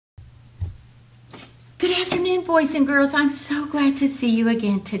Good afternoon, boys and girls. I'm so glad to see you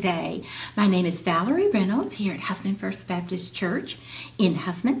again today. My name is Valerie Reynolds here at Huffman First Baptist Church in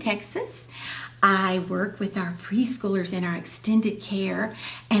Huffman, Texas. I work with our preschoolers in our extended care,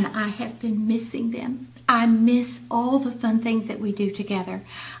 and I have been missing them. I miss all the fun things that we do together.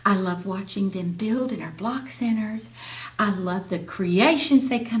 I love watching them build in our block centers. I love the creations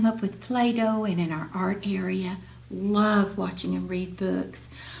they come up with Play-Doh and in our art area. Love watching them read books.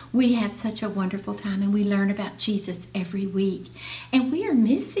 We have such a wonderful time, and we learn about Jesus every week. And we are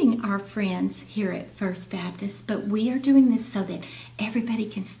missing our friends here at First Baptist, but we are doing this so that everybody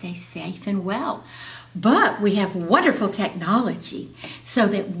can stay safe and well. But we have wonderful technology so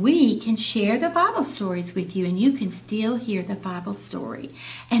that we can share the Bible stories with you, and you can still hear the Bible story.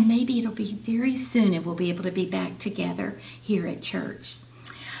 And maybe it'll be very soon and we'll be able to be back together here at church.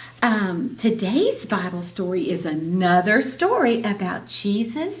 Today's Bible story is another story about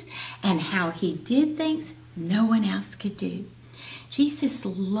Jesus and how he did things no one else could do. Jesus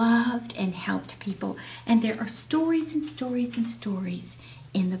loved and helped people, and there are stories and stories and stories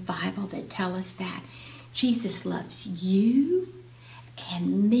in the Bible that tell us that. Jesus loves you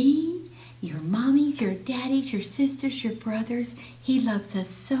and me, your mommies, your daddies, your sisters, your brothers. He loves us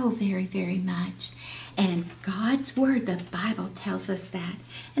so very, very much. And God's Word, the Bible, tells us that.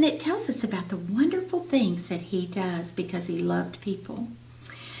 And it tells us about the wonderful things that he does because he loved people.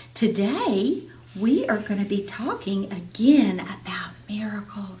 Today, we are going to be talking again about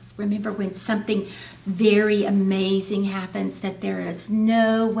miracles. Remember when something very amazing happens that there is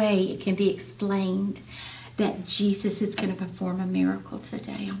no way it can be explained, that Jesus is going to perform a miracle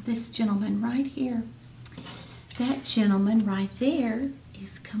today on this gentleman right here. That gentleman right there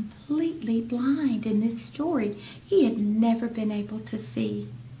is completely blind in this story. He had never been able to see.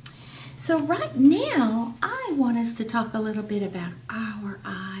 So right now, I want us to talk a little bit about our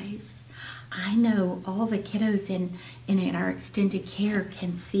eyes. I know all the kiddos in our extended care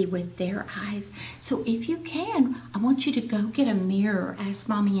can see with their eyes. So if you can, I want you to go get a mirror. Ask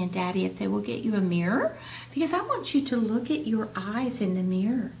Mommy and Daddy if they will get you a mirror, because I want you to look at your eyes in the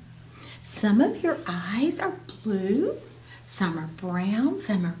mirror. Some of your eyes are blue, some are brown,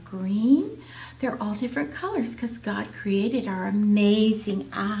 some are green. They're all different colors because God created our amazing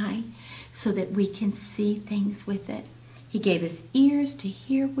eye so that we can see things with it. He gave us ears to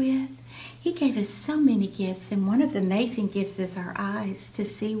hear with. He gave us so many gifts, and one of the amazing gifts is our eyes to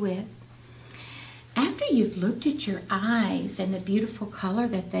see with. After you've looked at your eyes and the beautiful color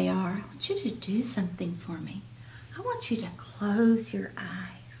that they are, I want you to do something for me. I want you to close your eyes.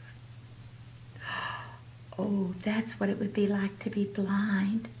 Oh, that's what it would be like to be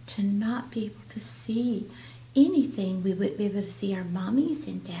blind, to not be able to see anything. We wouldn't be able to see our mommies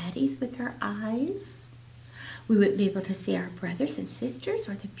and daddies with our eyes. We wouldn't be able to see our brothers and sisters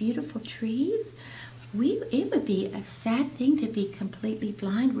or the beautiful trees. It would be a sad thing to be completely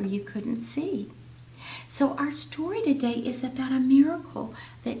blind where you couldn't see. So our story today is about a miracle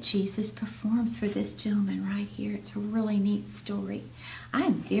that Jesus performs for this gentleman right here. It's a really neat story. I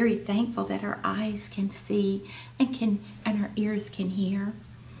am very thankful that our eyes can see and our ears can hear.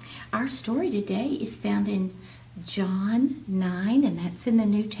 Our story today is found in John 9, and that's in the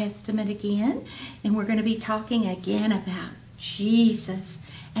New Testament again. And we're going to be talking again about Jesus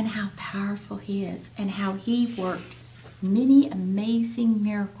and how powerful he is and how he worked many amazing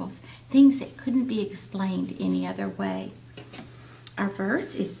miracles, things that couldn't be explained any other way. Our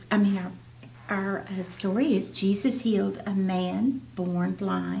story is Jesus healed a man born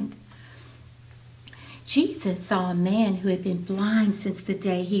blind. Jesus saw a man who had been blind since the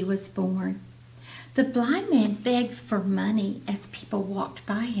day he was born. The blind man begged for money as people walked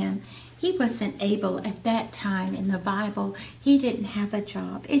by him. He wasn't able at that time in the Bible. He didn't have a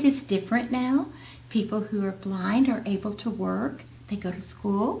job. It is different now. People who are blind are able to work. They go to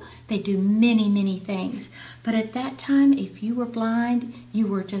school. They do many, many things. But at that time, if you were blind, you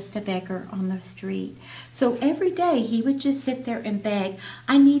were just a beggar on the street. So every day he would just sit there and beg,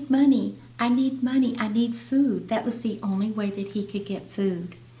 I need money, I need money, I need food. That was the only way that he could get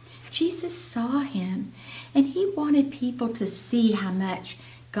food. Jesus saw him, and he wanted people to see how much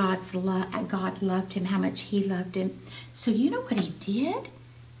God loved him, how much he loved him. So you know what he did?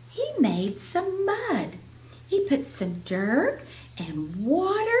 He made some mud. He put some dirt and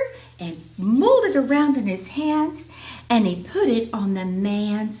water and molded around in his hands, and he put it on the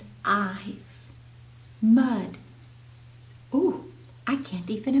man's eyes. Mud. Ooh, I can't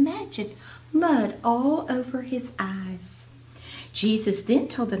even imagine. Mud all over his eyes. Jesus then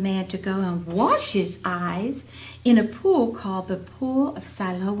told the man to go and wash his eyes in a pool called the Pool of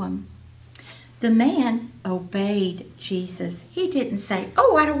Siloam. The man obeyed Jesus. He didn't say,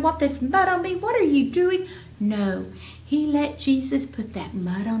 "Oh, I don't want this mud on me. What are you doing?" No, he let Jesus put that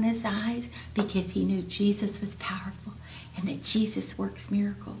mud on his eyes because he knew Jesus was powerful and that Jesus works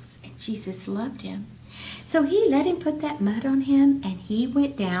miracles and Jesus loved him. So he let him put that mud on him, and he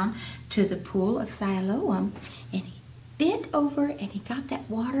went down to the pool of Siloam, and he bent over and he got that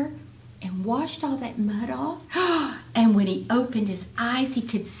water and washed all that mud off. And when he opened his eyes, he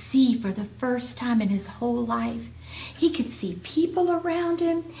could see for the first time in his whole life. He could see people around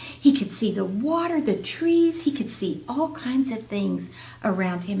him. He could see the water, the trees. He could see all kinds of things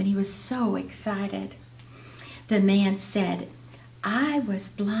around him, and he was so excited. The man said, "I was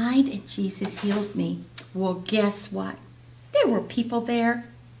blind and Jesus healed me." Well, guess what? There were people there.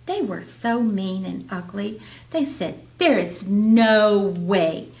 They were so mean and ugly. They said, "There is no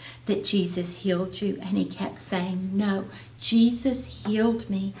way that Jesus healed you." And he kept saying, "No, Jesus healed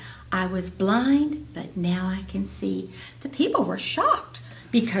me. I was blind, but now I can see." The people were shocked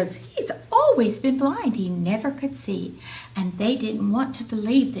because he's always been blind. He never could see. And they didn't want to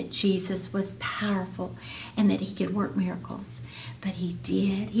believe that Jesus was powerful and that he could work miracles. But he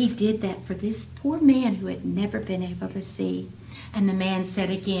did. He did that for this poor man who had never been able to see. And the man said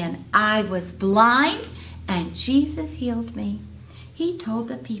again, "I was blind and Jesus healed me." He told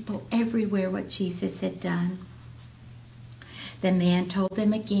the people everywhere what Jesus had done. The man told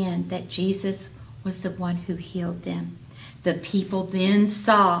them again that Jesus was the one who healed them. The people then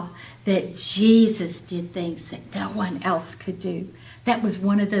saw that Jesus did things that no one else could do. That was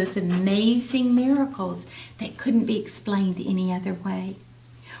one of those amazing miracles that couldn't be explained any other way.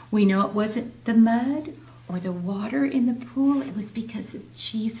 We know it wasn't the mud or the water in the pool. It was because of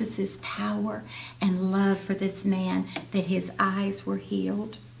Jesus' power and love for this man that his eyes were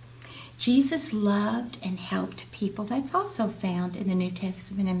healed. Jesus loved and helped people. That's also found in the New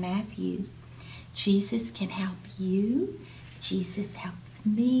Testament in Matthew. Jesus can help you. Jesus helps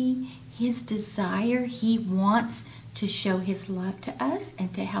me. His desire, he wants to show his love to us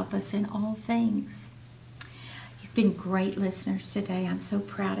and to help us in all things. You've been great listeners today. I'm so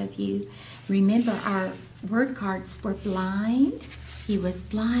proud of you. Remember, our word cards were blind. He was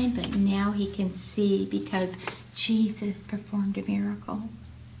blind, but now he can see because Jesus performed a miracle.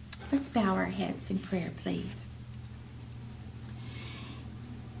 Let's bow our heads in prayer, please.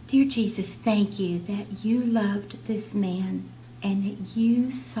 Dear Jesus, thank you that you loved this man and that you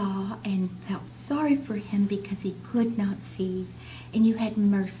saw and felt sorry for him because he could not see, and you had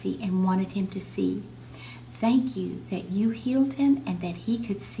mercy and wanted him to see. Thank you that you healed him and that he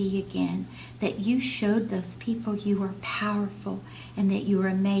could see again, that you showed those people you were powerful and that you were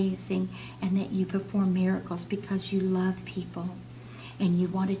amazing and that you perform miracles because you love people and you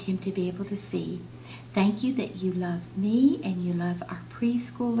wanted him to be able to see. Thank you that you love me and you love our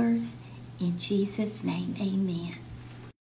preschoolers. In Jesus' name, amen.